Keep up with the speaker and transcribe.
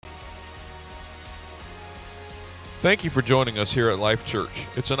Thank you for joining us here at Life Church.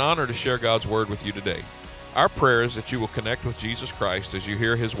 It's an honor to share God's Word with you today. Our prayer is that you will connect with Jesus Christ as you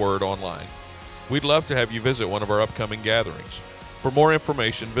hear His Word online. We'd love to have you visit one of our upcoming gatherings. For more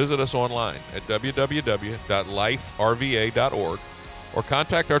information, visit us online at www.liferva.org or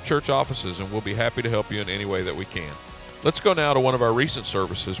contact our church offices and we'll be happy to help you in any way that we can. Let's go now to one of our recent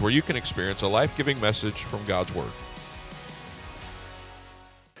services where you can experience a life-giving message from God's Word.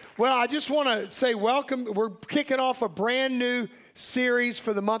 Well, I just want to say welcome. We're kicking off a brand new series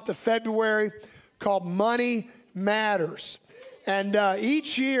for the month of February called Money Matters. And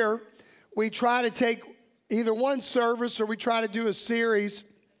each year we try to take either one service or we try to do a series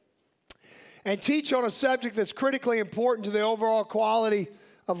and teach on a subject that's critically important to the overall quality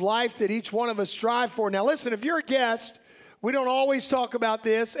of life that each one of us strive for. Now listen, if you're a guest, we don't always talk about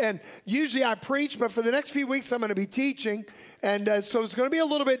this, and usually I preach, but for the next few weeks I'm going to be teaching, and so it's going to be a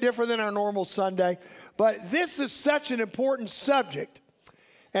little bit different than our normal Sunday. But this is such an important subject,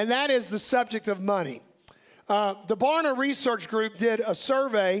 and that is the subject of money. The Barna Research Group did a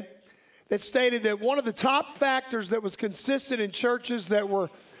survey that stated that one of the top factors that was consistent in churches that were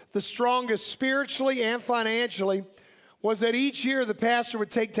the strongest spiritually and financially was that each year the pastor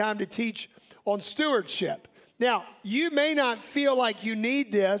would take time to teach on stewardship. Now, you may not feel like you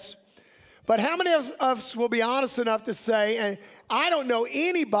need this, but how many of us will be honest enough to say, and I don't know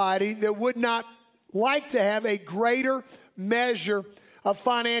anybody that would not like to have a greater measure of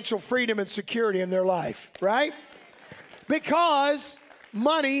financial freedom and security in their life, right? Because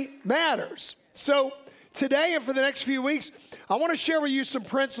money matters. So today and for the next few weeks, I want to share with you some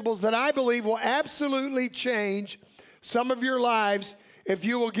principles that I believe will absolutely change some of your lives if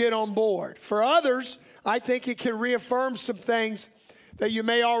you will get on board. For others, I think it can reaffirm some things that you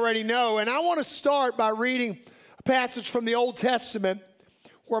may already know. And I want to start by reading a passage from the Old Testament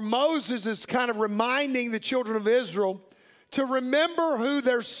where Moses is kind of reminding the children of Israel to remember who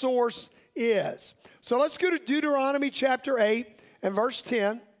their source is. So let's go to Deuteronomy chapter 8 and verse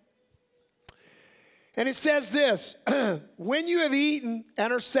 10. And it says this, when you have eaten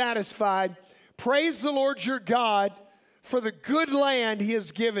and are satisfied, praise the Lord your God for the good land he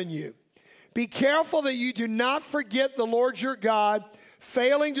has given you. Be careful that you do not forget the Lord your God,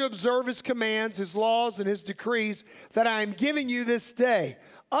 failing to observe his commands, his laws, and his decrees that I am giving you this day.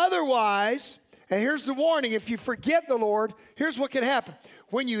 Otherwise, and here's the warning, if you forget the Lord, here's what can happen.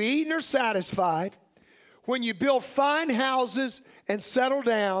 When you eat and are satisfied, when you build fine houses and settle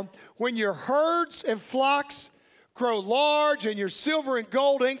down, when your herds and flocks grow large and your silver and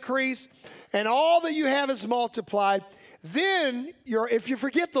gold increase, and all that you have is multiplied, then if you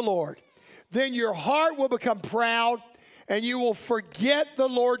forget the Lord, then your heart will become proud and you will forget the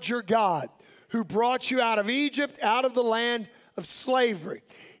Lord your God who brought you out of Egypt, out of the land of slavery.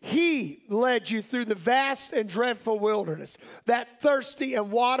 He led you through the vast and dreadful wilderness, that thirsty and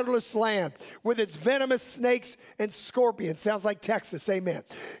waterless land with its venomous snakes and scorpions. Sounds like Texas, amen.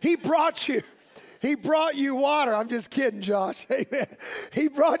 He brought you water. I'm just kidding, Josh. Amen. He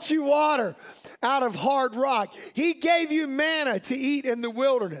brought you water out of hard rock. He gave you manna to eat in the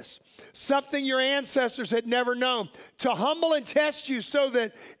wilderness, something your ancestors had never known, to humble and test you so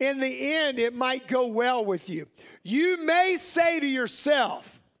that in the end it might go well with you. You may say to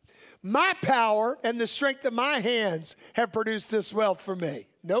yourself, my power and the strength of my hands have produced this wealth for me.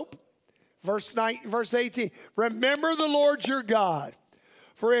 Nope. Verse 18, remember the Lord your God,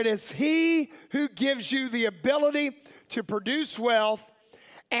 for it is he who gives you the ability to produce wealth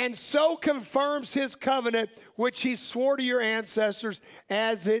and so confirms his covenant, which he swore to your ancestors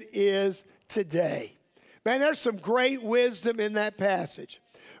as it is today. Man, there's some great wisdom in that passage.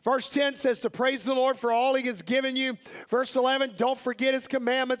 Verse 10 says to praise the Lord for all he has given you. Verse 11, don't forget his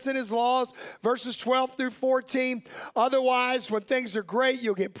commandments and his laws. Verses 12 through 14, otherwise, when things are great,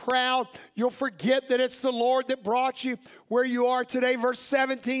 you'll get proud. You'll forget that it's the Lord that brought you where you are today. Verse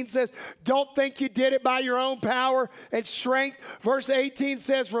 17 says, don't think you did it by your own power and strength. Verse 18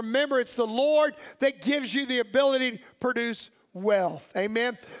 says, remember, it's the Lord that gives you the ability to produce wealth.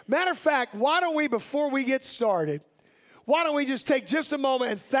 Amen. Matter of fact, why don't we, before we get started, why don't we just take just a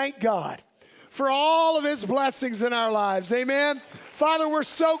moment and thank God for all of his blessings in our lives. Amen. Father, we're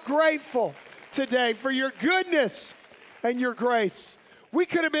so grateful today for your goodness and your grace. We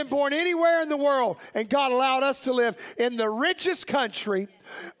could have been born anywhere in the world, and God allowed us to live in the richest country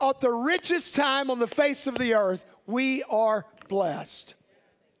at the richest time on the face of the earth. We are blessed.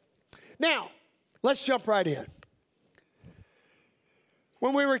 Now, let's jump right in.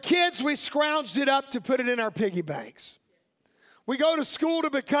 When we were kids, we scrounged it up to put it in our piggy banks. We go to school to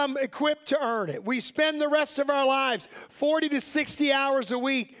become equipped to earn it. We spend the rest of our lives 40 to 60 hours a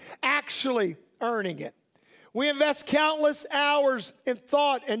week actually earning it. We invest countless hours in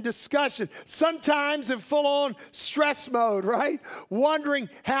thought and discussion, sometimes in full-on stress mode, right? Wondering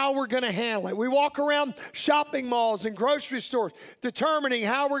how we're going to handle it. We walk around shopping malls and grocery stores determining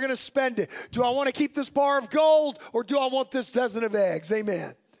how we're going to spend it. Do I want to keep this bar of gold or do I want this dozen of eggs?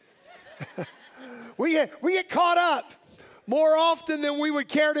 Amen. We get caught up more often than we would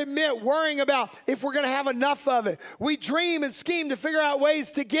care to admit, worrying about if we're going to have enough of it. We dream and scheme to figure out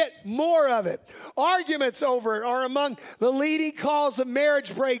ways to get more of it. Arguments over it are among the leading cause of marriage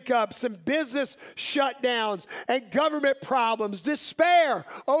breakups and business shutdowns and government problems. Despair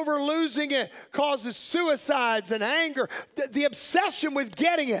over losing it causes suicides and anger. The obsession with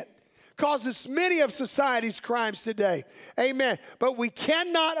getting it causes many of society's crimes today. Amen. But we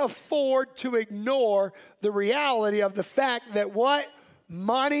cannot afford to ignore the reality of the fact that what?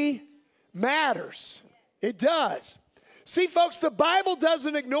 Money matters. It does. See, folks, the Bible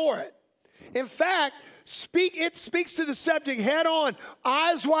doesn't ignore it. In fact, it speaks to the subject head on,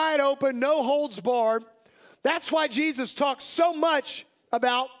 eyes wide open, no holds barred. That's why Jesus talks so much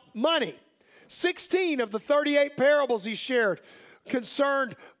about money. 16 of the 38 parables he shared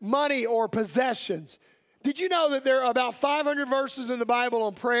concerned money or possessions. Did you know that there are about 500 verses in the Bible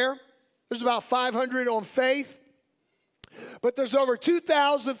on prayer? There's about 500 on faith. But there's over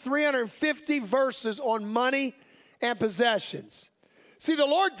 2,350 verses on money and possessions. See, the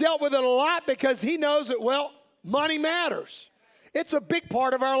Lord dealt with it a lot because he knows that, well, money matters. It's a big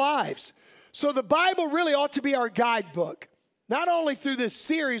part of our lives. So the Bible really ought to be our guidebook, not only through this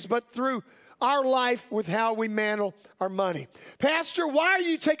series, but through our life with how we handle our money. Pastor, why are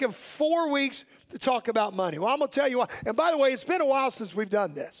you taking 4 weeks to talk about money? Well, I'm going to tell you why. And by the way, it's been a while since we've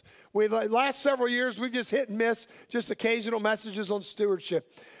done this. Last several years, we've just hit and miss, just occasional messages on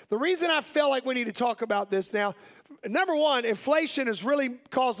stewardship. The reason I felt like we need to talk about this now, number one, inflation has really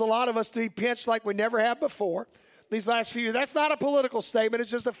caused a lot of us to be pinched like we never have before these last few years. That's not a political statement. It's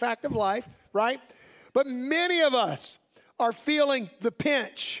just a fact of life, right? But many of us are feeling the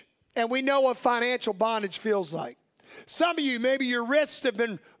pinch. And we know what financial bondage feels like. Some of you, maybe your wrists have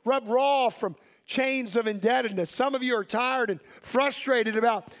been rubbed raw from chains of indebtedness. Some of you are tired and frustrated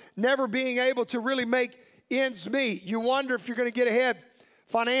about never being able to really make ends meet. You wonder if you're going to get ahead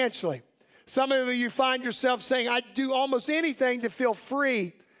financially. Some of you find yourself saying, I'd do almost anything to feel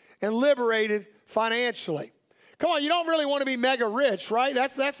free and liberated financially. Come on, you don't really want to be mega rich, right?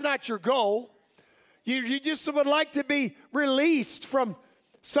 That's not your goal. You just would like to be released from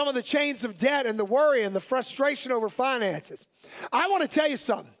some of the chains of debt and the worry and the frustration over finances. I want to tell you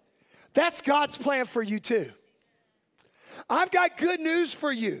something. That's God's plan for you too. I've got good news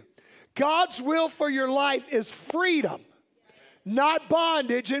for you. God's will for your life is freedom, not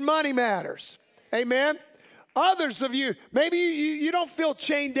bondage and money matters. Amen? Others of you, maybe you don't feel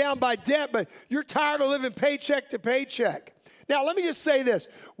chained down by debt, but you're tired of living paycheck to paycheck. Now, let me just say this.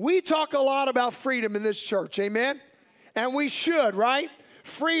 We talk a lot about freedom in this church, amen? And we should, right?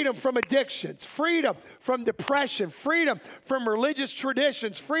 Freedom from addictions, freedom from depression, freedom from religious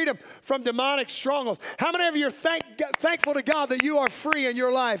traditions, freedom from demonic strongholds. How many of you are thankful to God that you are free in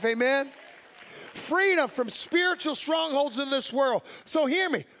your life? Amen? Freedom from spiritual strongholds in this world. So hear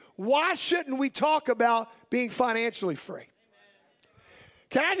me. Why shouldn't we talk about being financially free?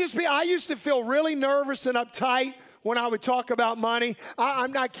 Can I just be, I used to feel really nervous and uptight when I would talk about money.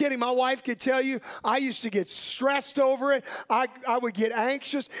 I'm not kidding. My wife could tell you I used to get stressed over it. I would get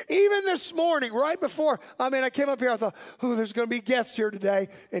anxious. Even this morning, right before, I came up here, I thought, oh, there's going to be guests here today,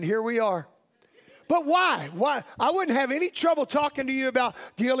 and here we are. But why? Why? I wouldn't have any trouble talking to you about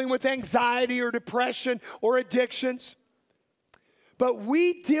dealing with anxiety or depression or addictions. But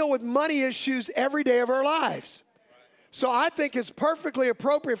we deal with money issues every day of our lives. So I think it's perfectly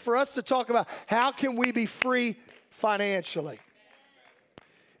appropriate for us to talk about how can we be free financially.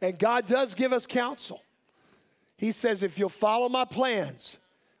 And God does give us counsel. He says, if you'll follow my plans,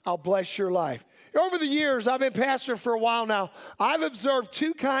 I'll bless your life. Over the years, I've been pastor for a while now. I've observed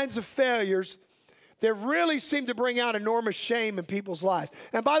two kinds of failures that really seem to bring out enormous shame in people's lives.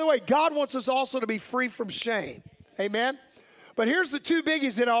 And by the way, God wants us also to be free from shame. Amen? But here's the two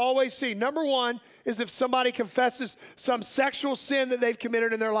biggies that I always see. Number one is if somebody confesses some sexual sin that they've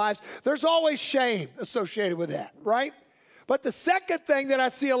committed in their lives, there's always shame associated with that, right? But the second thing that I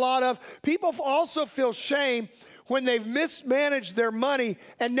see a lot of, people also feel shame when they've mismanaged their money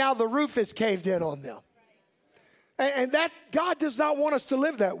and now the roof is caved in on them. And that, God does not want us to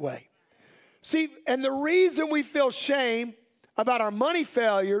live that way. See, and the reason we feel shame about our money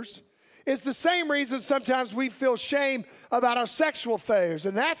failures is the same reason sometimes we feel shame about our sexual failures.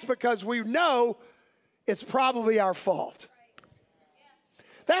 And that's because we know it's probably our fault.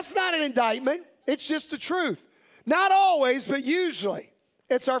 That's not an indictment. It's just the truth. Not always, but usually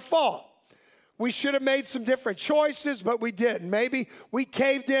it's our fault. We should have made some different choices, but we didn't. Maybe we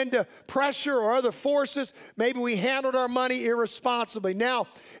caved into pressure or other forces. Maybe we handled our money irresponsibly. Now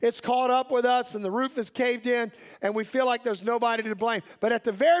it's caught up with us and the roof is caved in and we feel like there's nobody to blame. But at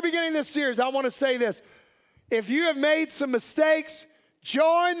the very beginning of this series, I want to say this. If you have made some mistakes,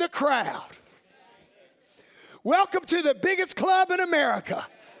 join the crowd. Welcome to the biggest club in America.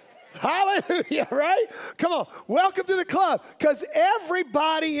 Hallelujah, right? Come on. Welcome to the club, because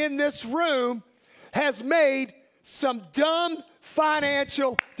everybody in this room has made some dumb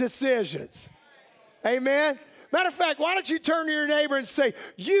financial decisions. Amen? Matter of fact, why don't you turn to your neighbor and say,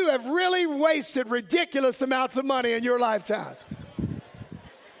 you have really wasted ridiculous amounts of money in your lifetime.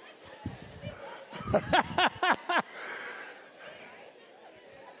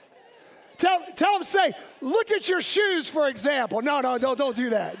 Tell them, say, look at your shoes, for example. No, don't do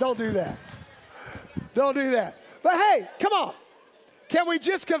that. Don't do that. Don't do that. But hey, come on. Can we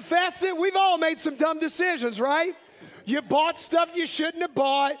just confess it? We've all made some dumb decisions, right? You bought stuff you shouldn't have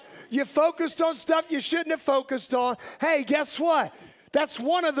bought. You focused on stuff you shouldn't have focused on. Hey, guess what? That's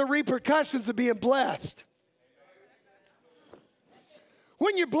one of the repercussions of being blessed.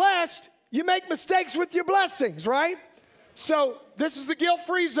 When you're blessed, you make mistakes with your blessings, right? So this is the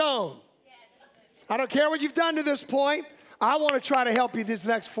guilt-free zone. I don't care what you've done to this point. I want to try to help you these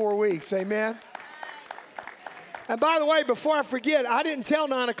next 4 weeks. Amen. And by the way, before I forget, I didn't tell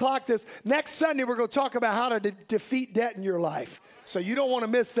 9 o'clock this. Next Sunday, we're going to talk about how to defeat debt in your life. So you don't want to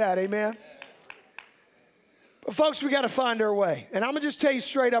miss that. Amen. But folks, we got to find our way. And I'm going to just tell you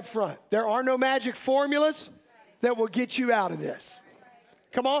straight up front. There are no magic formulas that will get you out of this.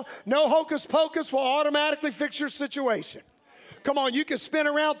 Come on. No hocus pocus will automatically fix your situation. Come on, you can spin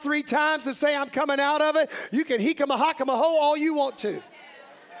around 3 times and say, I'm coming out of it. You can hock-em-a-ho all you want to.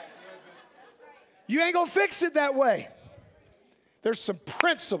 You ain't going to fix it that way. There's some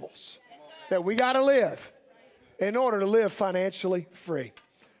principles that we got to live in order to live financially free.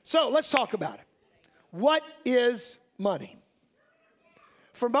 So let's talk about it. What is money?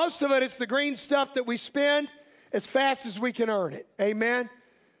 For most of it, it's the green stuff that we spend as fast as we can earn it. Amen?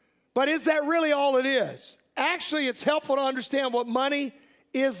 But is that really all it is? Actually, it's helpful to understand what money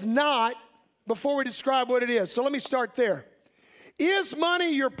is not before we describe what it is. So let me start there. Is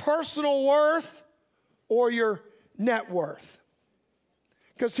money your personal worth or your net worth?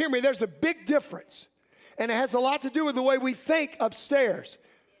 Because hear me, there's a big difference. And it has a lot to do with the way we think upstairs.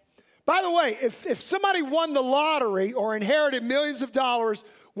 By the way, if somebody won the lottery or inherited millions of dollars,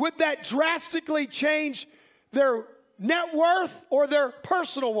 would that drastically change their net worth or their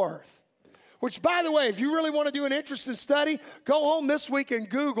personal worth? Which, by the way, if you really want to do an interesting study, go home this week and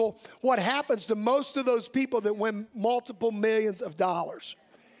Google what happens to most of those people that win multiple millions of dollars.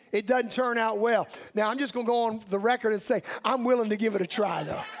 It doesn't turn out well. Now, I'm just going to go on the record and say, I'm willing to give it a try,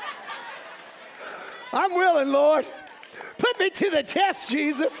 though. I'm willing, Lord. Put me to the test,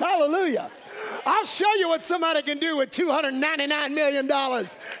 Jesus. Hallelujah. I'll show you what somebody can do with $299 million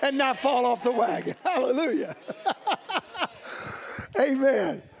and not fall off the wagon. Hallelujah.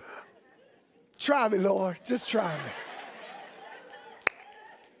 Amen. Try me, Lord. Just try me.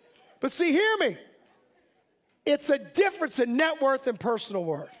 But see, hear me. It's a difference in net worth and personal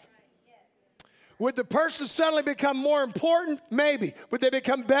worth. Would the person suddenly become more important? Maybe. Would they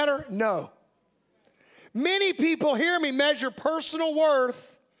become better? No. Many people, hear me, measure personal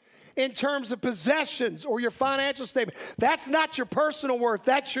worth in terms of possessions or your financial statement. That's not your personal worth.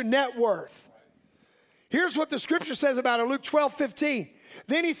 That's your net worth. Here's what the scripture says about it, Luke 12:15.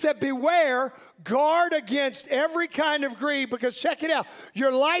 Then he said, beware, guard against every kind of greed, because check it out,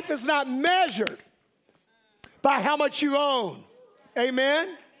 your life is not measured by how much you own.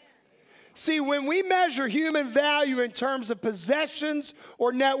 Amen? See, when we measure human value in terms of possessions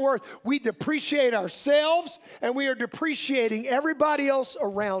or net worth, we depreciate ourselves and we are depreciating everybody else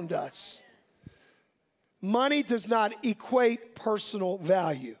around us. Money does not equate personal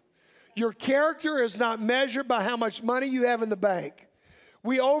value. Your character is not measured by how much money you have in the bank.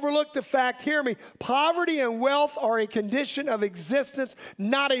 We overlook the fact, hear me, poverty and wealth are a condition of existence,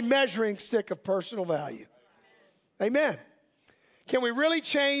 not a measuring stick of personal value. Amen. Can we really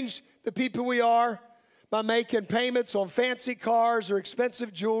change the people we are by making payments on fancy cars or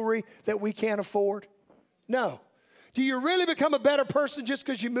expensive jewelry that we can't afford? No. Do you really become a better person just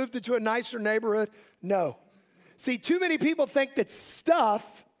because you moved into a nicer neighborhood? No. See, too many people think that stuff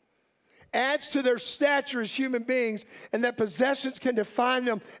adds to their stature as human beings, and that possessions can define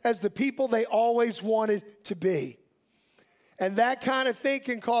them as the people they always wanted to be. And that kind of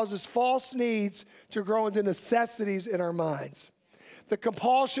thinking causes false needs to grow into necessities in our minds. the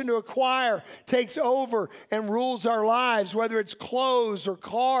compulsion to acquire takes over and rules our lives, whether it's clothes or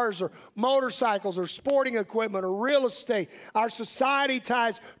cars or motorcycles or sporting equipment or real estate. Our society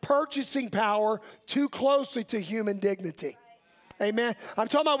ties purchasing power too closely to human dignity. Amen. I'm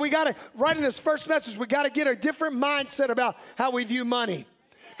talking about right in this first message, we got to get a different mindset about how we view money.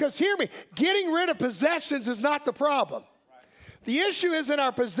 Because hear me, getting rid of possessions is not the problem. The issue isn't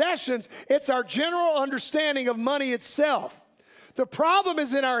our possessions, it's our general understanding of money itself. The problem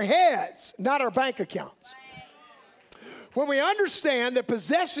is in our heads, not our bank accounts. When we understand that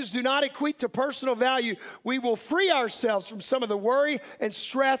possessions do not equate to personal value, we will free ourselves from some of the worry and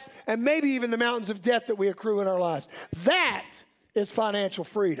stress and maybe even the mountains of debt that we accrue in our lives. That is financial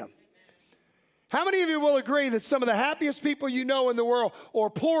freedom. How many of you will agree that some of the happiest people you know in the world are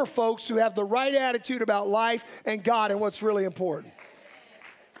poor folks who have the right attitude about life and God and what's really important?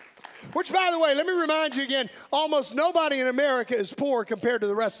 Which, by the way, let me remind you again, almost nobody in America is poor compared to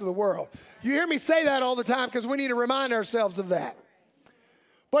the rest of the world. You hear me say that all the time because we need to remind ourselves of that.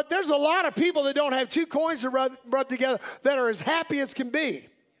 But there's a lot of people that don't have two coins to rub together that are as happy as can be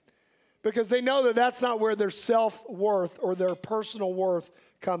because they know that that's not where their self-worth or their personal worth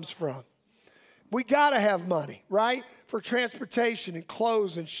comes from. We got to have money, right, for transportation and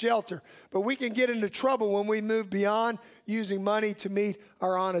clothes and shelter. But we can get into trouble when we move beyond using money to meet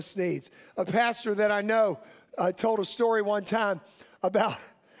our honest needs. A pastor that I know told a story one time about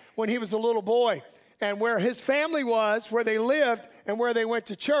when he was a little boy and where his family was, where they lived, and where they went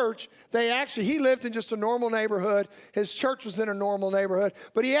to church. He lived in just a normal neighborhood. His church was in a normal neighborhood,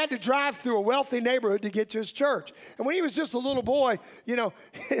 but he had to drive through a wealthy neighborhood to get to his church. And when he was just a little boy,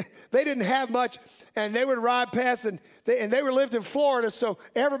 they didn't have much, and they would ride past, and they lived in Florida, so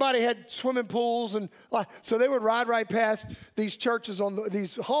everybody had swimming pools, and so they would ride right past these churches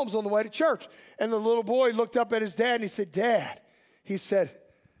these homes on the way to church. And the little boy looked up at his dad, and he said, "Dad," he said,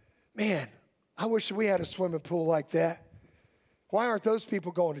 "man, I wish we had a swimming pool like that. Why aren't those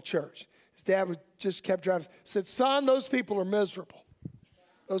people going to church?" His dad just kept driving. Said, "Son, those people are miserable.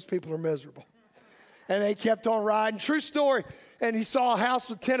 Those people are miserable." And they kept on riding. True story. And he saw a house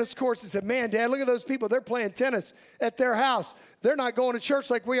with tennis courts. He said, "Man, Dad, look at those people. They're playing tennis at their house. They're not going to church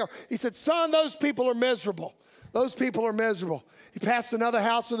like we are." He said, "Son, those people are miserable. Those people are miserable." He passed another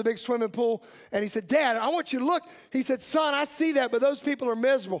house with a big swimming pool, and he said, "Dad, I want you to look." He said, "Son, I see that, but those people are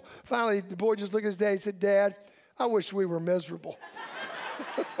miserable." Finally, the boy just looked at his dad. He said, "Dad, I wish we were miserable."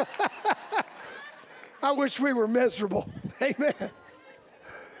 I wish we were miserable. Amen.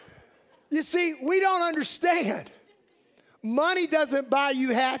 You see, we don't understand. Money doesn't buy you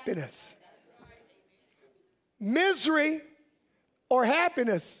happiness. Misery or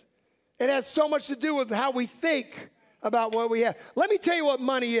happiness, it has so much to do with how we think about what we have. Let me tell you what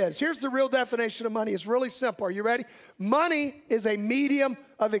money is. Here's the real definition of money. It's really simple. Are you ready? Money is a medium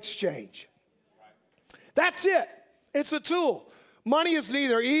of exchange. That's it. It's a tool. Money is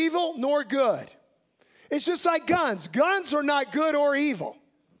neither evil nor good. It's just like guns. Guns are not good or evil.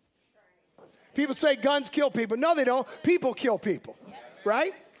 People say guns kill people. No, they don't. People kill people,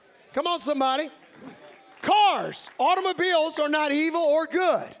 right? Come on, somebody. Cars, automobiles are not evil or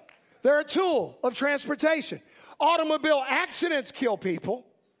good. They're a tool of transportation. Automobile accidents kill people,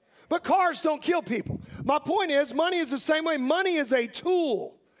 but cars don't kill people. My point is, money is the same way. Money is a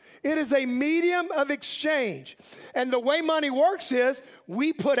tool. It is a medium of exchange. And the way money works is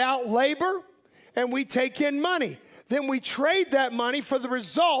we put out labor and we take in money. Then we trade that money for the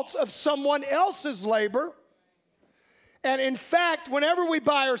results of someone else's labor. And in fact, whenever we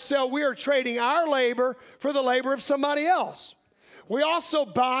buy or sell, we are trading our labor for the labor of somebody else. We also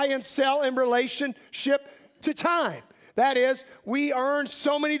buy and sell in relationship to time. That is, we earn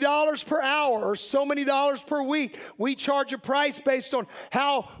so many dollars per hour or so many dollars per week. We charge a price based on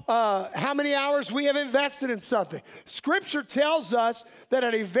how many hours we have invested in something. Scripture tells us that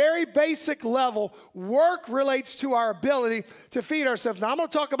at a very basic level, work relates to our ability to feed ourselves. Now, I'm going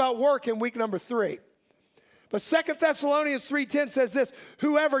to talk about work in week number 3. But 2 Thessalonians 3:10 says this: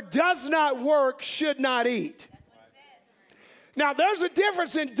 whoever does not work should not eat. Now, there's a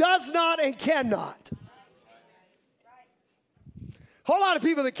difference in does not and cannot. A whole lot of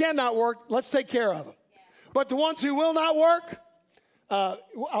people that cannot work, let's take care of them. But the ones who will not work,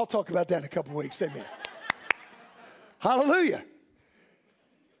 I'll talk about that in a couple of weeks. Amen. Hallelujah.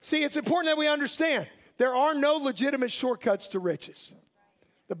 See, it's important that we understand there are no legitimate shortcuts to riches.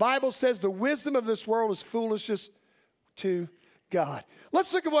 The Bible says the wisdom of this world is foolishness to God.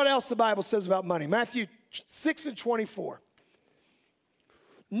 Let's look at what else the Bible says about money. Matthew 6:24.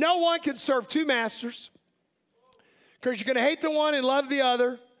 No one can serve two masters, because you're going to hate the one and love the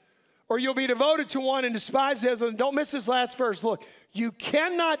other, or you'll be devoted to one and despise the other. And don't miss this last verse. Look, you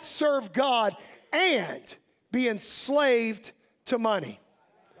cannot serve God and be enslaved to money.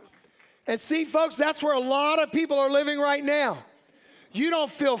 And see, folks, that's where a lot of people are living right now. You don't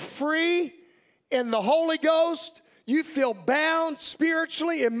feel free in the Holy Ghost. You feel bound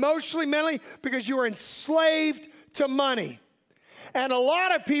spiritually, emotionally, mentally, because you are enslaved to money. And a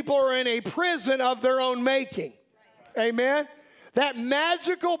lot of people are in a prison of their own making. Amen? That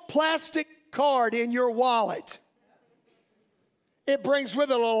magical plastic card in your wallet, it brings with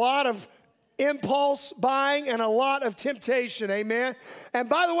it a lot of impulse buying and a lot of temptation. Amen? And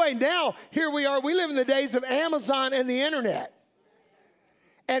by the way, now, here we are. We live in the days of Amazon and the internet.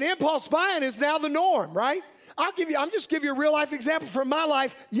 And impulse buying is now the norm, right? I'm just give you a real life example from my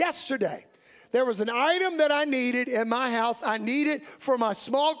life yesterday. There was an item that I needed in my house. I need it for my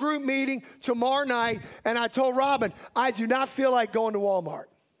small group meeting tomorrow night. And I told Robin, I do not feel like going to Walmart.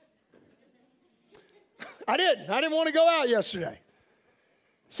 I didn't want to go out yesterday.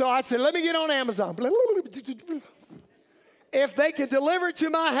 So I said, let me get on Amazon. If they can deliver it to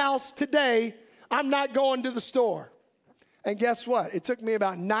my house today, I'm not going to the store. And guess what? It took me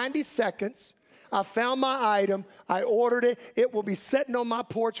about 90 seconds. I found my item. I ordered it. It will be sitting on my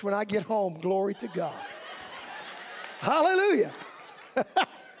porch when I get home. Glory to God. Hallelujah.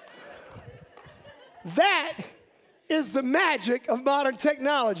 That is the magic of modern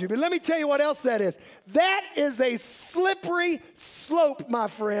technology. But let me tell you what else that is. That is a slippery slope, my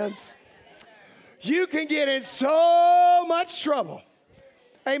friends. You can get in so much trouble.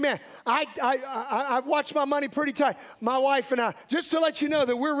 Amen. I watch my money pretty tight. My wife and I, just to let you know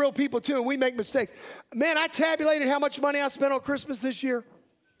that we're real people too and we make mistakes. Man, I tabulated how much money I spent on Christmas this year,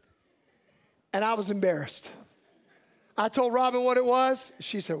 and I was embarrassed. I told Robin what it was.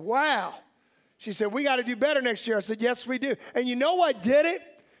 She said, wow. She said, we got to do better next year. I said, yes, we do. And you know what did it?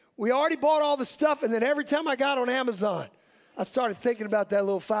 We already bought all the stuff, and then every time I got on Amazon, I started thinking about that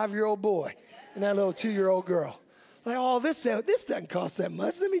little 5-year-old boy and that little 2-year-old girl. Like, oh, this doesn't cost that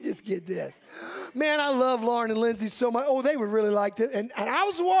much. Let me just get this. Man, I love Lauren and Lindsay so much. Oh, they would really like this. And I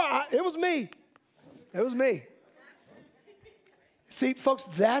was the one. It was me. It was me. See, folks,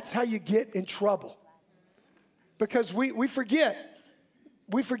 that's how you get in trouble. Because we forget.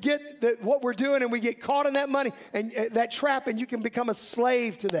 We forget that what we're doing, and we get caught in that money and that trap, and you can become a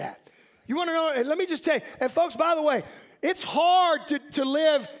slave to that. You want to know? And let me just tell you. And folks, by the way, it's hard to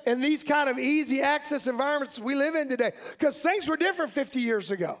live in these kind of easy access environments we live in today because things were different 50 years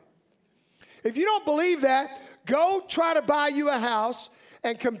ago. If you don't believe that, go try to buy you a house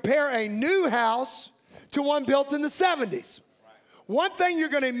and compare a new house to one built in the 70s. One thing you're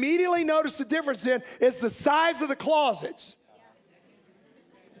going to immediately notice the difference in is the size of the closets.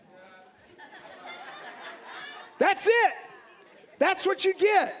 That's it. That's what you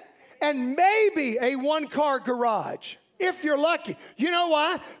get. And maybe a one-car garage. If you're lucky. You know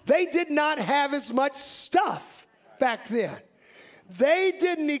why? They did not have as much stuff back then. They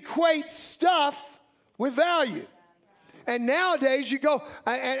didn't equate stuff with value. And nowadays you go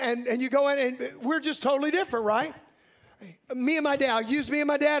and you go in and we're just totally different, right? Me and my dad, I'll use me and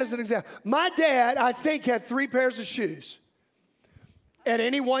my dad as an example. My dad, I think, had 3 pairs of shoes at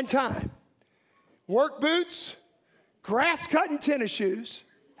any one time. Work boots, grass-cutting tennis shoes,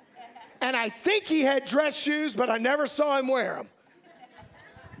 and I think he had dress shoes, but I never saw him wear them.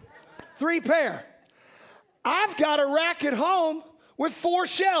 3 pair. I've got a rack at home with 4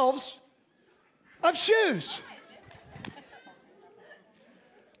 shelves of shoes.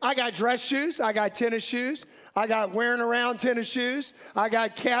 I got dress shoes. I got tennis shoes. I got wearing around tennis shoes. I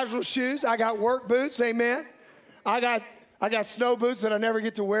got casual shoes. I got work boots. Amen. I got snow boots that I never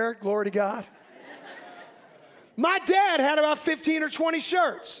get to wear. Glory to God. My dad had about 15 or 20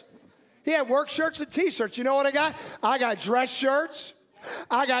 shirts. He had work shirts and T-shirts. You know what I got? I got dress shirts.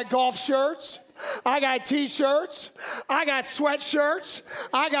 I got golf shirts. I got T-shirts. I got sweatshirts.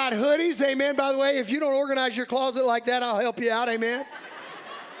 I got hoodies. Amen. By the way, if you don't organize your closet like that, I'll help you out. Amen.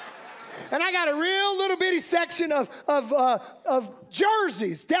 And I got a real little bitty section of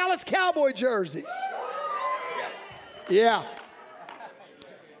jerseys, Dallas Cowboy jerseys. Yeah.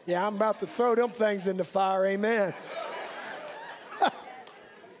 Yeah, I'm about to throw them things in the fire. Amen.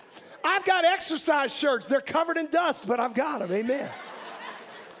 I've got exercise shirts. They're covered in dust, but I've got them. Amen.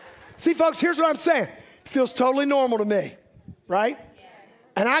 See, folks, here's what I'm saying. It feels totally normal to me, right? Yes.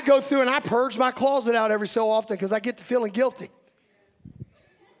 And I go through and I purge my closet out every so often because I get to feeling guilty.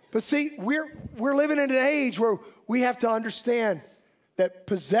 But see, we're living in an age where we have to understand that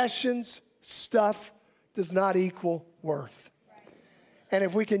possessions, stuff, does not equal worth. And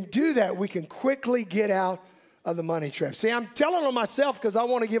if we can do that, we can quickly get out of the money trap. See, I'm telling on myself because I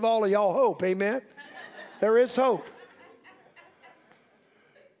want to give all of y'all hope. Amen? There is hope.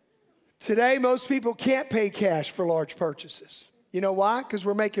 Today, most people can't pay cash for large purchases. You know why? Because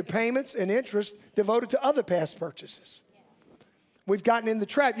we're making payments and interest devoted to other past purchases. We've gotten in the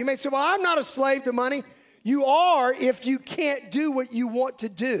trap. You may say, well, I'm not a slave to money. You are if you can't do what you want to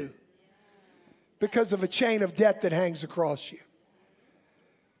do because of a chain of debt that hangs across you.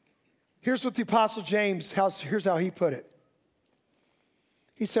 Here's what the Apostle James, here's how he put it.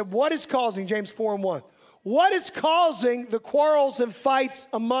 He said, what is causing, James 4:1, what is causing the quarrels and fights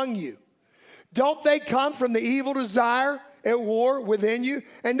among you? Don't they come from the evil desire at war within you?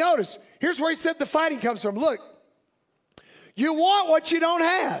 And notice, here's where he said the fighting comes from. Look, you want what you don't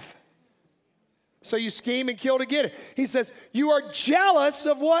have. So you scheme and kill to get it. He says, you are jealous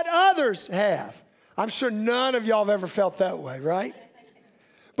of what others have. I'm sure none of y'all have ever felt that way, right?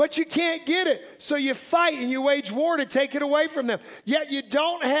 But you can't get it. So you fight and you wage war to take it away from them. Yet you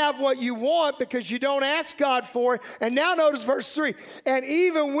don't have what you want because you don't ask God for it. And now notice verse 3. And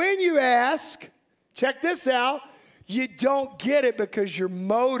even when you ask, check this out, you don't get it because your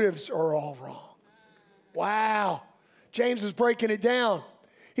motives are all wrong. Wow. James is breaking it down.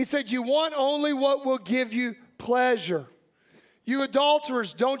 He said, you want only what will give you pleasure. You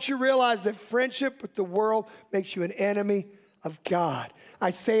adulterers, don't you realize that friendship with the world makes you an enemy of God? I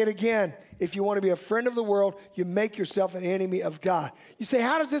say it again. If you want to be a friend of the world, you make yourself an enemy of God. You say,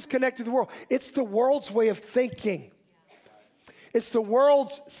 how does this connect to the world? It's the world's way of thinking. It's the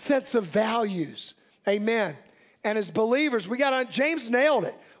world's sense of values. Amen. And as believers, James nailed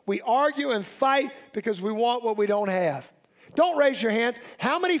it. We argue and fight because we want what we don't have. Don't raise your hands.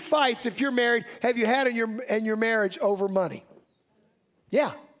 How many fights, if you're married, have you had in your marriage over money?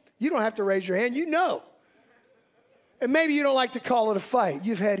 Yeah. You don't have to raise your hand. You know. And maybe you don't like to call it a fight.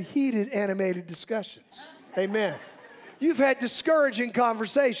 You've had heated, animated discussions. Amen. You've had discouraging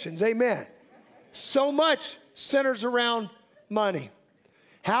conversations. Amen. So much centers around money.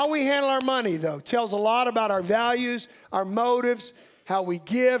 How we handle our money, though, tells a lot about our values, our motives, how we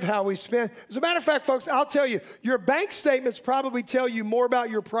give, how we spend. As a matter of fact, folks, I'll tell you, your bank statements probably tell you more about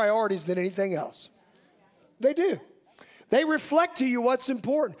your priorities than anything else. They do. They reflect to you what's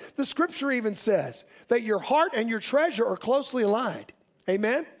important. The scripture even says that your heart and your treasure are closely aligned.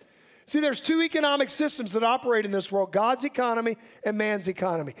 Amen? See, there's two economic systems that operate in this world, God's economy and man's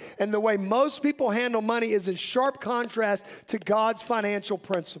economy. And the way most people handle money is in sharp contrast to God's financial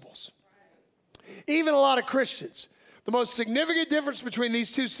principles. Even a lot of Christians. The most significant difference between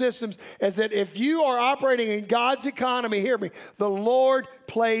these two systems is that if you are operating in God's economy, hear me, the Lord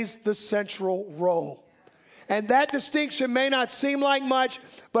plays the central role. And that distinction may not seem like much,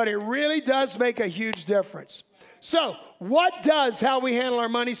 but it really does make a huge difference. So, what does how we handle our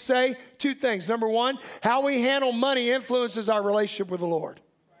money say? Two things. Number one, how we handle money influences our relationship with the Lord.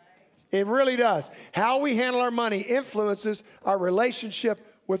 It really does. How we handle our money influences our relationship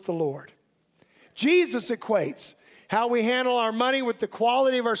with the Lord. Jesus equates how we handle our money with the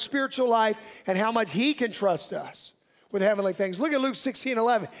quality of our spiritual life and how much He can trust us with heavenly things. Look at Luke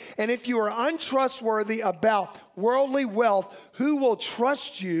 16:11. And if you are untrustworthy about worldly wealth, who will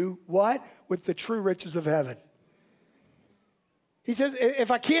trust you, what? With the true riches of heaven. He says,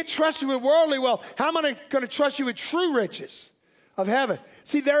 if I can't trust you with worldly wealth, how am I going to trust you with true riches of heaven?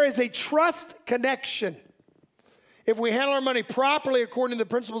 See, there is a trust connection. If we handle our money properly according to the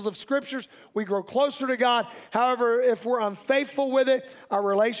principles of scriptures, we grow closer to God. However, if we're unfaithful with it, our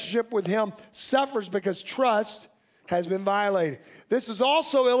relationship with Him suffers because trust has been violated. This is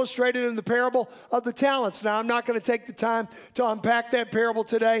also illustrated in the parable of the talents. Now, I'm not going to take the time to unpack that parable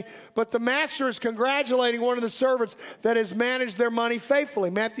today, but the master is congratulating one of the servants that has managed their money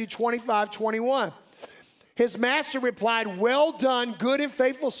faithfully. Matthew 25:21. His master replied, well done, good and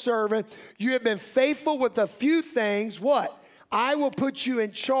faithful servant. You have been faithful with a few things. What? I will put you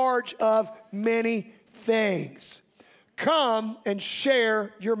in charge of many things. Come and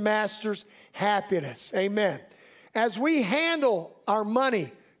share your master's happiness. Amen. As we handle our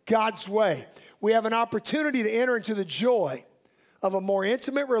money God's way, we have an opportunity to enter into the joy of a more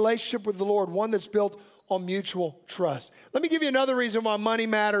intimate relationship with the Lord, one that's built on mutual trust. Let me give you another reason why money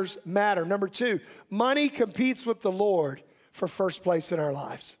matters. Number two, money competes with the Lord for first place in our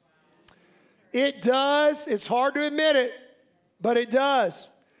lives. It does. It's hard to admit it, but it does.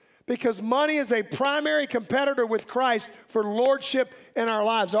 Because money is a primary competitor with Christ for lordship in our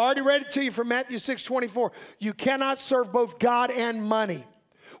lives. I already read it to you from Matthew 6:24. You cannot serve both God and money.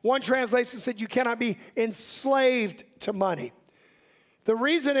 One translation said you cannot be enslaved to money. The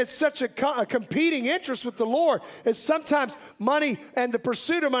reason it's such a competing interest with the Lord is sometimes money and the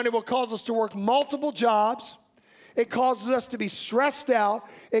pursuit of money will cause us to work multiple jobs, It causes us to be stressed out.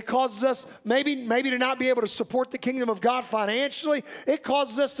 It causes us maybe to not be able to support the kingdom of God financially. It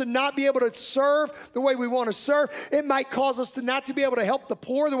causes us to not be able to serve the way we want to serve. It might cause us to not to be able to help the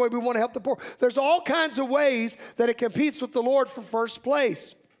poor the way we want to help the poor. There's all kinds of ways that it competes with the Lord for first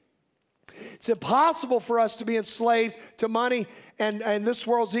place. It's impossible for us to be enslaved to money and this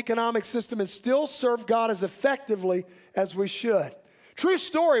world's economic system and still serve God as effectively as we should. True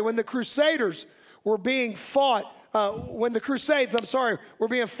story, when the Crusaders were being fought, were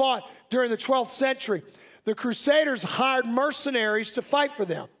being fought during the 12th century, the Crusaders hired mercenaries to fight for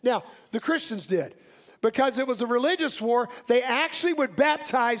them. Now, the Christians did. Because it was a religious war, they actually would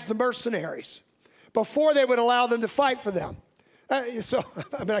baptize the mercenaries before they would allow them to fight for them.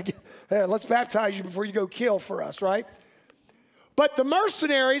 Let's baptize you before you go kill for us, right? But the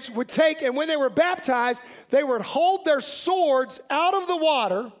mercenaries would take, and when they were baptized, they would hold their swords out of the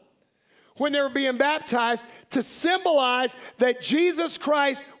water when they were being baptized to symbolize that Jesus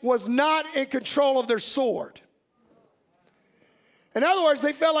Christ was not in control of their sword. In other words,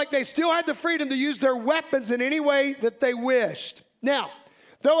 they felt like they still had the freedom to use their weapons in any way that they wished. Now,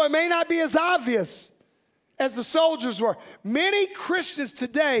 though it may not be as obvious as the soldiers were, many Christians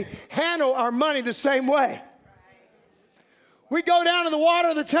today handle our money the same way. We go down in the water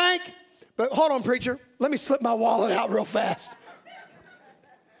of the tank, but hold on, preacher, let me slip my wallet out real fast.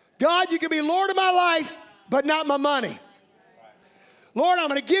 God, you can be Lord of my life, but not my money. Lord, I'm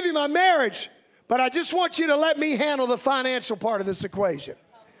going to give you my marriage, but I just want you to let me handle the financial part of this equation.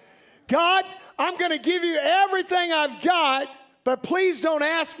 God, I'm going to give you everything I've got, but please don't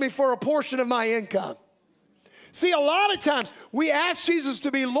ask me for a portion of my income. See, a lot of times we ask Jesus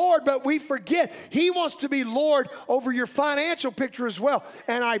to be Lord, but we forget He wants to be Lord over your financial picture as well.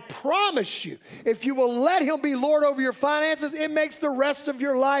 And I promise you, if you will let Him be Lord over your finances, it makes the rest of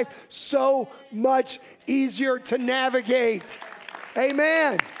your life so much easier to navigate.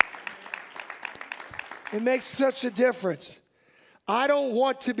 Amen. It makes such a difference. I don't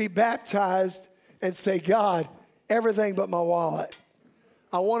want to be baptized and say, God, everything but my wallet.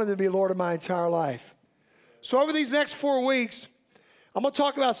 I want Him to be Lord of my entire life. So over these next 4 weeks, I'm going to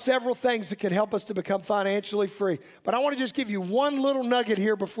talk about several things that can help us to become financially free. But I want to just give you one little nugget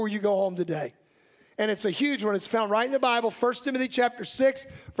here before you go home today. And it's a huge one. It's found right in the Bible, 1 Timothy chapter 6,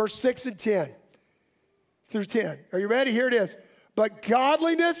 verse 6 and 10 through 10. Are you ready? Here it is. But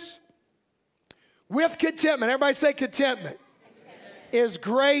godliness with contentment, everybody say contentment, is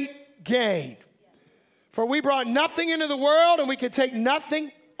great gain. For we brought nothing into the world and we can take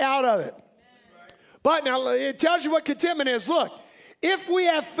nothing out of it. But now it tells you what contentment is. Look, if we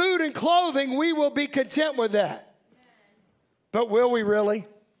have food and clothing, we will be content with that. But will we really?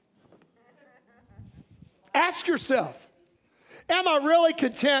 Ask yourself, am I really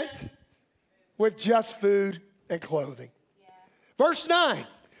content with just food and clothing? Yeah. Verse 9,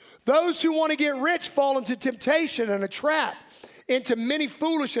 those who want to get rich fall into temptation and a trap, into many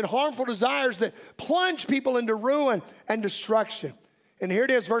foolish and harmful desires that plunge people into ruin and destruction. And here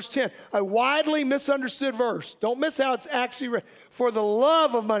it is, verse 10, a widely misunderstood verse. Don't miss how it's actually read. For the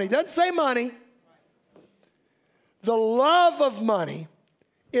love of money, doesn't say money. The love of money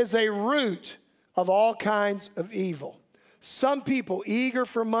is a root of all kinds of evil. Some people eager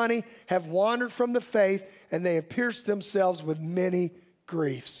for money have wandered from the faith and they have pierced themselves with many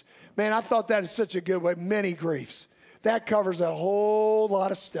griefs. Man, I thought that is such a good way, many griefs. That covers a whole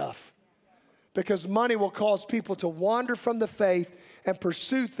lot of stuff. Because money will cause people to wander from the faith and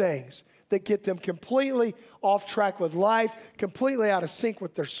pursue things that get them completely off track with life, completely out of sync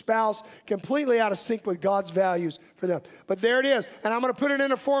with their spouse, completely out of sync with God's values for them. But there it is, and I'm going to put it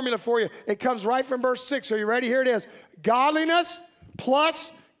in a formula for you. It comes right from verse 6. Are you ready? Here it is. Godliness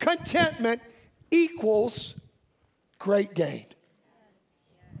plus contentment equals great gain.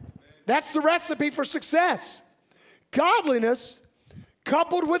 That's the recipe for success. Godliness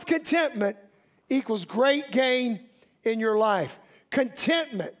coupled with contentment equals great gain in your life.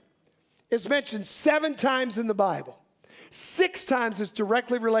 Contentment is mentioned 7 times in the Bible. 6 times it's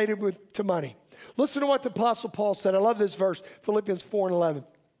directly related to money. Listen to what the Apostle Paul said. I love this verse, Philippians 4 and 11.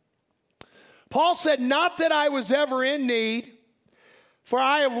 Paul said, not that I was ever in need, for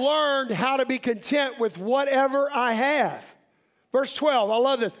I have learned how to be content with whatever I have. Verse 12, I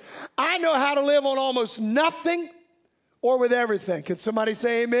love this. I know how to live on almost nothing or with everything. Can somebody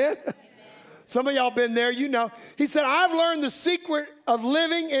say amen? Some of y'all been there, you know. He said, I've learned the secret of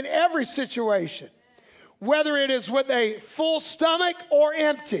living in every situation, whether it is with a full stomach or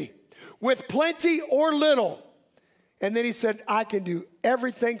empty, with plenty or little. And then he said, I can do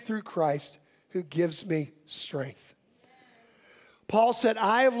everything through Christ who gives me strength. Paul said,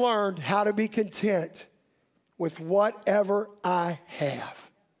 I have learned how to be content with whatever I have.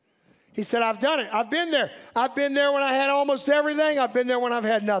 He said, I've done it. I've been there. I've been there when I had almost everything. I've been there when I've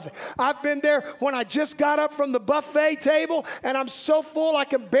had nothing. I've been there when I just got up from the buffet table and I'm so full I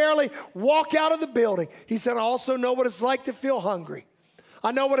can barely walk out of the building. He said, I also know what it's like to feel hungry.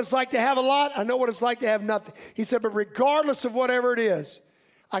 I know what it's like to have a lot. I know what it's like to have nothing. He said, but regardless of whatever it is,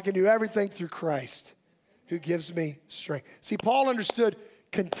 I can do everything through Christ who gives me strength. See, Paul understood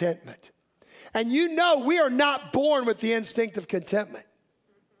contentment. And you know we are not born with the instinct of contentment.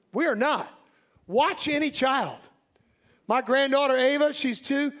 We are not. Watch any child. My granddaughter Ava, she's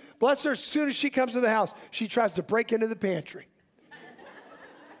 2. Bless her, as soon as she comes to the house, she tries to break into the pantry.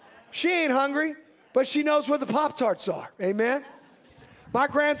 She ain't hungry, but she knows where the Pop-Tarts are. Amen? My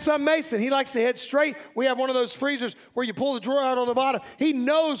grandson Mason, he likes to head straight. We have one of those freezers where you pull the drawer out on the bottom. He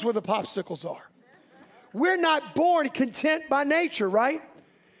knows where the popsicles are. We're not born content by nature, right?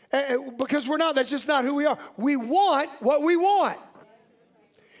 Because we're not. That's just not who we are. We want what we want.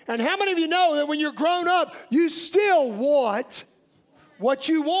 And how many of you know that when you're grown up, you still want what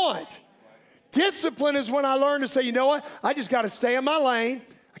you want? Discipline is when I learned to say, you know what? I just got to stay in my lane.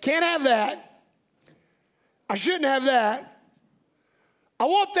 I can't have that. I shouldn't have that. I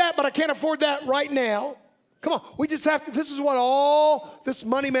want that, but I can't afford that right now. Come on, we just have to, this is what all this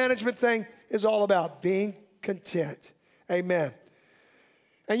money management thing is all about, being content. Amen.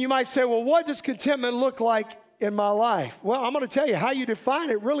 And you might say, well, what does contentment look like in my life? Well, I'm going to tell you, how you define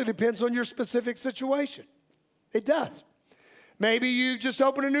it really depends on your specific situation. It does. Maybe you just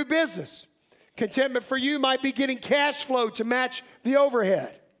opened a new business. Contentment for you might be getting cash flow to match the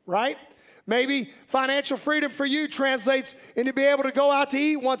overhead, right? Maybe financial freedom for you translates into being able to go out to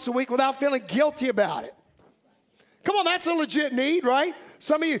eat once a week without feeling guilty about it. Come on, that's a legit need, right?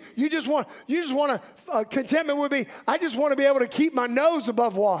 Some of you just want contentment would be, I just want to be able to keep my nose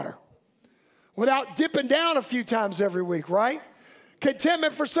above water without dipping down a few times every week, right?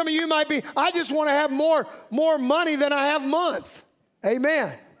 Contentment for some of you might be, I just want to have more money than I have a month.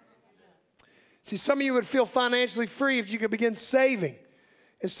 Amen. See, some of you would feel financially free if you could begin saving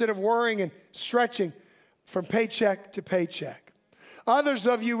instead of worrying and stretching from paycheck to paycheck. Others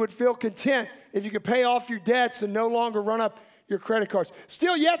of you would feel content if you could pay off your debts and no longer run up your credit cards.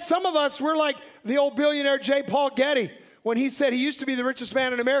 Still, yet some of us, we're like the old billionaire J. Paul Getty. When he said he used to be the richest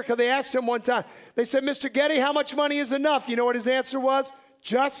man in America, they asked him one time, they said, Mr. Getty, how much money is enough? You know what his answer was?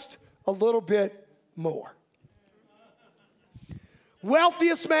 Just a little bit more.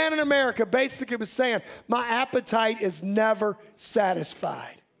 Wealthiest man in America basically was saying, my appetite is never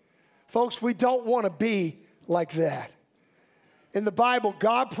satisfied. Folks, we don't want to be like that. In the Bible,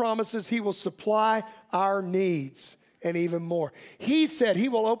 God promises he will supply our needs and even more. He said he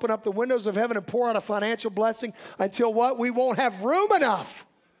will open up the windows of heaven and pour out a financial blessing until what? We won't have room enough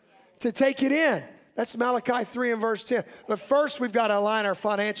to take it in. That's Malachi 3 and verse 10. But first, we've got to align our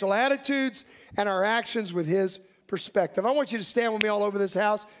financial attitudes and our actions with his perspective. I want you to stand with me all over this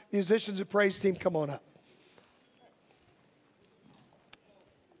house. Musicians and praise team, come on up.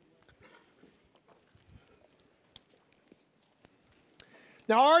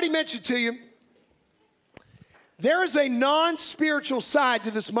 Now, I already mentioned to you, there is a non-spiritual side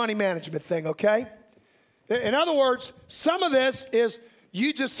to this money management thing, okay? In other words, some of this is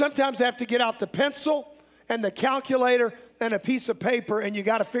you just sometimes have to get out the pencil and the calculator and a piece of paper, and you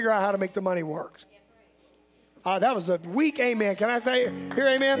got to figure out how to make the money work. That was a weak amen. Can I say here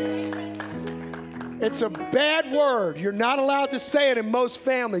amen? It's a bad word. You're not allowed to say it in most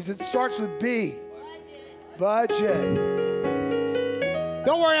families. It starts with B. Budget.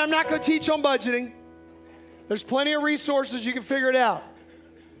 Don't worry, I'm not going to teach on budgeting. There's plenty of resources. You can figure it out.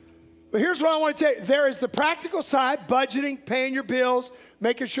 But here's what I want to tell you. There is the practical side, budgeting, paying your bills,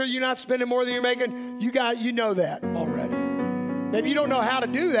 making sure you're not spending more than you're making. You know that already. Maybe you don't know how to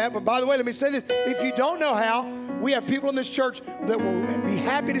do that, but by the way, let me say this. If you don't know how, we have people in this church that will be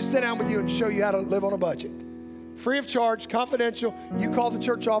happy to sit down with you and show you how to live on a budget. Free of charge, confidential. You call the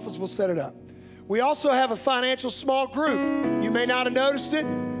church office, we'll set it up. We also have a financial small group. You may not have noticed it,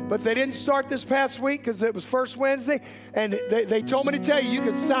 but they didn't start this past week because it was First Wednesday, and they told me to tell you, you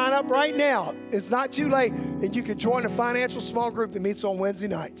can sign up right now. It's not too late, and you can join a financial small group that meets on Wednesday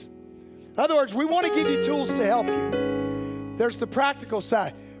nights. In other words, we want to give you tools to help you. There's the practical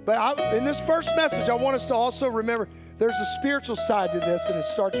side. But in this first message, I want us to also remember there's a spiritual side to this, and it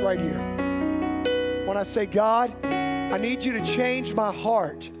starts right here. When I say, God, I need you to change my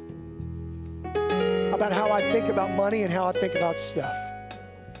heart about how I think about money and how I think about stuff.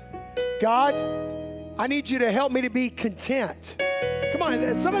 God, I need you to help me to be content. Come on,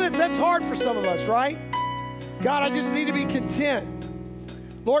 some of this, that's hard for some of us, right? God, I just need to be content.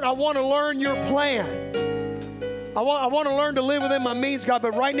 Lord, I want to learn your plan. I want to learn to live within my means, God,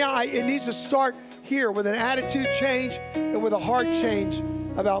 but right now it needs to start here with an attitude change and with a heart change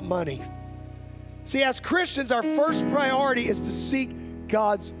about money. See, as Christians, our first priority is to seek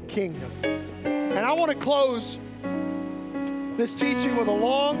God's kingdom. And I want to close this teaching with a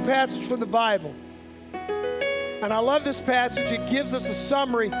long passage from the Bible. And I love this passage. It gives us a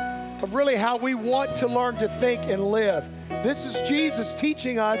summary of really how we want to learn to think and live. This is Jesus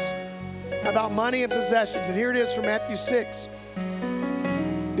teaching us about money and possessions. And here it is from Matthew 6,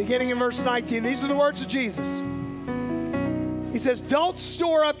 beginning in verse 19. These are the words of Jesus. He says, "Don't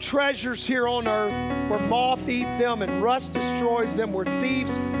store up treasures here on earth where moth eat them and rust destroys them, where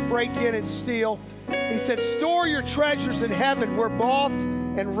thieves break in and steal." He said, "Store your treasures in heaven where moth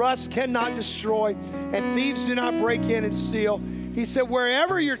and rust cannot destroy and thieves do not break in and steal." He said,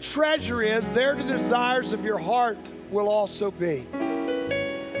 "Wherever your treasure is, there the desires of your heart will also be."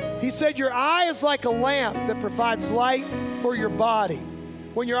 He said, "Your eye is like a lamp that provides light for your body.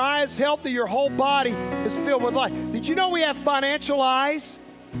 When your eye is healthy, your whole body is filled with light." Did you know we have financial eyes?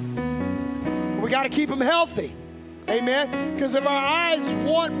 We got to keep them healthy. Amen? Because if our eyes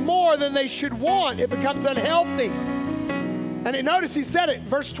want more than they should want, it becomes unhealthy. And notice he said it,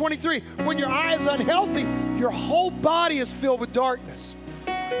 verse 23, when your eye is unhealthy, your whole body is filled with darkness.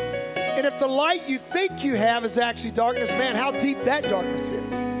 And if the light you think you have is actually darkness, man, how deep that darkness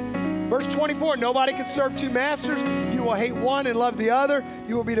is. Verse 24, nobody can serve two masters. You will hate one and love the other.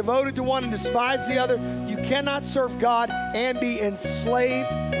 You will be devoted to one and despise the other. You cannot serve God and be enslaved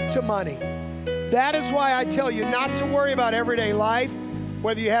to money. That is why I tell you not to worry about everyday life,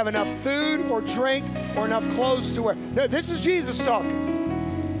 whether you have enough food or drink or enough clothes to wear. No, this is Jesus talking.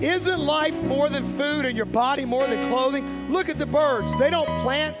 Isn't life more than food and your body more than clothing? Look at the birds. They don't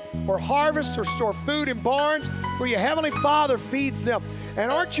plant or harvest or store food in barns, where your heavenly Father feeds them. And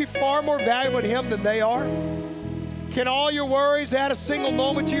aren't you far more valuable to Him than they are? Can all your worries add a single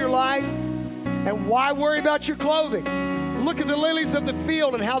moment to your life? And why worry about your clothing? Look at the lilies of the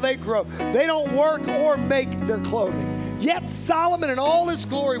field and how they grow. They don't work or make their clothing. Yet Solomon in all his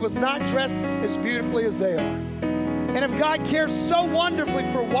glory was not dressed as beautifully as they are. And if God cares so wonderfully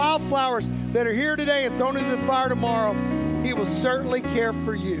for wildflowers that are here today and thrown into the fire tomorrow, He will certainly care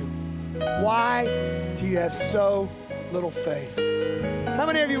for you. Why do you have so little faith? How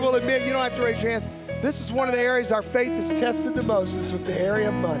many of you will admit, you don't have to raise your hands, this is one of the areas our faith is tested the most, is with the area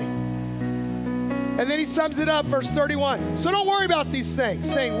of money. And then he sums it up, verse 31. So don't worry about these things,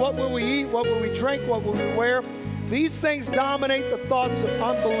 saying, what will we eat? What will we drink? What will we wear? These things dominate the thoughts of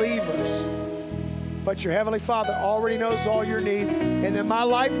unbelievers. But your heavenly Father already knows all your needs. And then my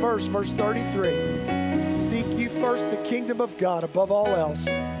life verse, verse 33. Seek ye first the kingdom of God above all else,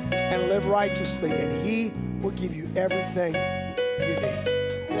 and live righteously, and He will give you everything you need.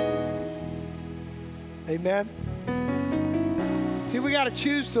 Amen. See, we got to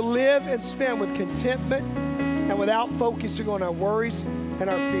choose to live and spend with contentment and without focusing on our worries and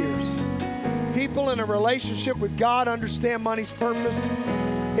our fears. People in a relationship with God understand money's purpose.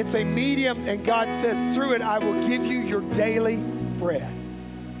 It's a medium, and God says, through it, I will give you your daily bread.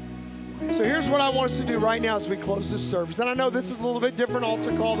 So here's what I want us to do right now as we close this service. And I know this is a little bit different altar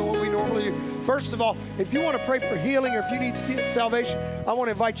call than what we normally do. First of all, if you want to pray for healing or if you need salvation, I want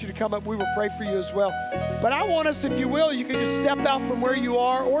to invite you to come up. We will pray for you as well. But I want us, if you will, you can just step out from where you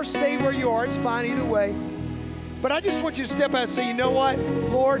are or stay where you are. It's fine either way. But I just want you to step out and say, you know what,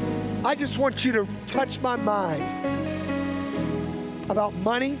 Lord, I just want you to touch my mind about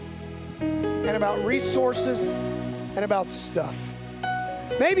money and about resources and about stuff.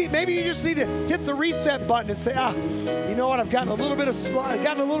 Maybe you just need to hit the reset button and say, you know what? I've gotten a little bit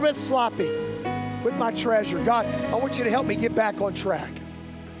sloppy with my treasure. God, I want you to help me get back on track.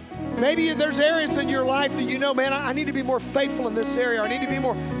 Maybe there's areas in your life that you know, man, I need to be more faithful in this area. Or I need to be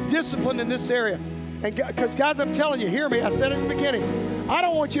more disciplined in this area. And because guys, I'm telling you, hear me. I said it at the beginning. I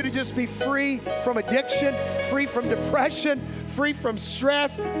don't want you to just be free from addiction, free from depression, free from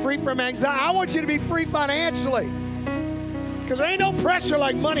stress, free from anxiety. I want you to be free financially. Because there ain't no pressure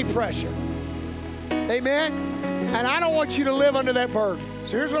like money pressure. Amen? And I don't want you to live under that burden.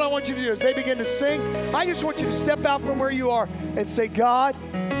 So here's what I want you to do. As they begin to sing, I just want you to step out from where you are and say, God,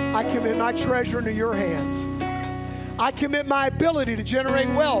 I commit my treasure into your hands. I commit my ability to generate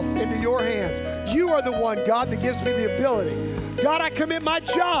wealth into your hands. You are the one, God, that gives me the ability. God, I commit my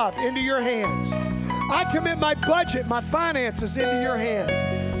job into your hands. I commit my budget, my finances into your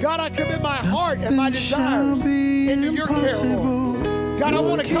hands. God, I commit my heart and my desires into your care, Lord. God, I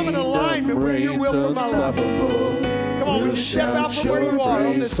want to come in alignment with your will for my life. Come on, would you step out from where you are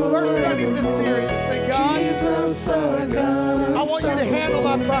on this first Sunday of this series and say, God, I want you to handle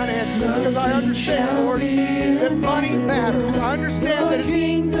my finances because I understand, Lord, that money matters. I understand that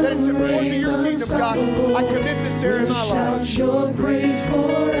it's important to your kingdom, God. I commit this area of my life.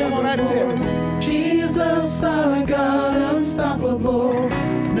 Come on, that's it. Jesus, our God, unstoppable.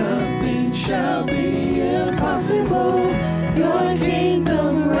 Nothing shall be impossible. Your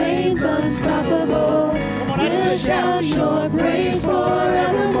kingdom reigns unstoppable. We'll shout your praise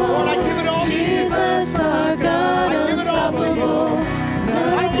forevermore. Jesus, our God, unstoppable.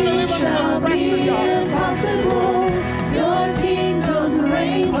 Nothing shall be impossible. Your kingdom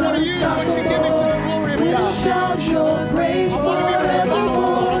reigns unstoppable. We'll shout your praise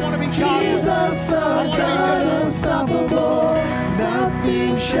forevermore. Jesus, our God, unstoppable.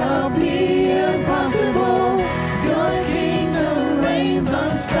 Nothing shall be impossible. Your kingdom reigns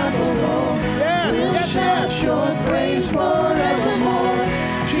unstoppable. We'll shout your praise forevermore.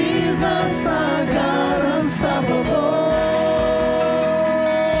 Jesus, our God, unstoppable.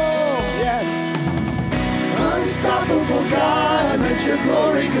 Yes. Unstoppable God, let your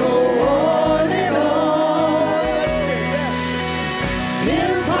glory go on and on.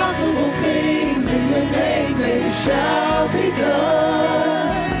 Impossible things in your name, they shall be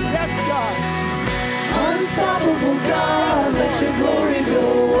done. Yes, God. Unstoppable God, let your glory go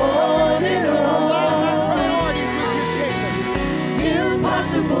on and on.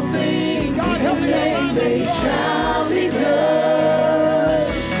 Impossible things in your name, they shall be done.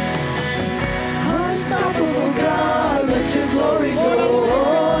 Unstoppable God, let your glory go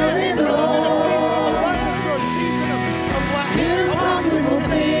on and on. Impossible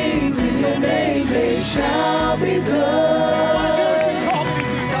things in your name, they shall be done.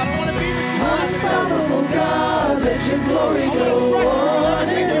 Unstoppable God, let your glory go on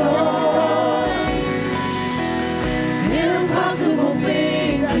and on. Impossible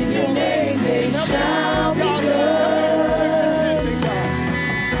things in your name, they shall be done.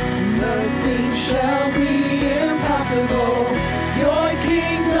 Nothing shall be impossible. Your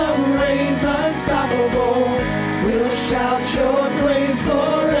kingdom reigns unstoppable. We'll shout your praise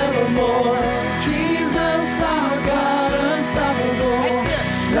forevermore. Jesus, our God, unstoppable.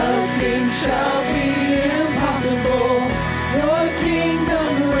 Nothing shall be impossible. Your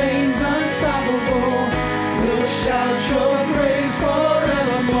kingdom reigns unstoppable. We'll shout your praise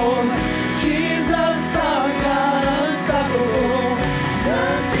forevermore. Jesus, our God, unstoppable.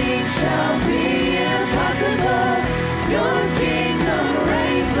 Nothing shall be impossible. Your kingdom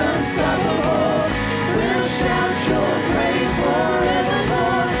reigns unstoppable. We'll shout your praise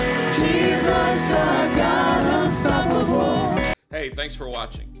forevermore. Jesus, our God, unstoppable. Hey, thanks for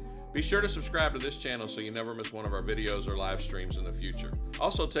watching. Be sure to subscribe to this channel so you never miss one of our videos or live streams in the future.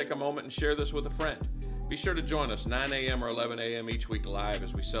 Also, take a moment and share this with a friend. Be sure to join us 9 a.m. or 11 a.m. each week live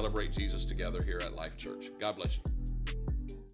as we celebrate Jesus together here at Life Church. God bless you.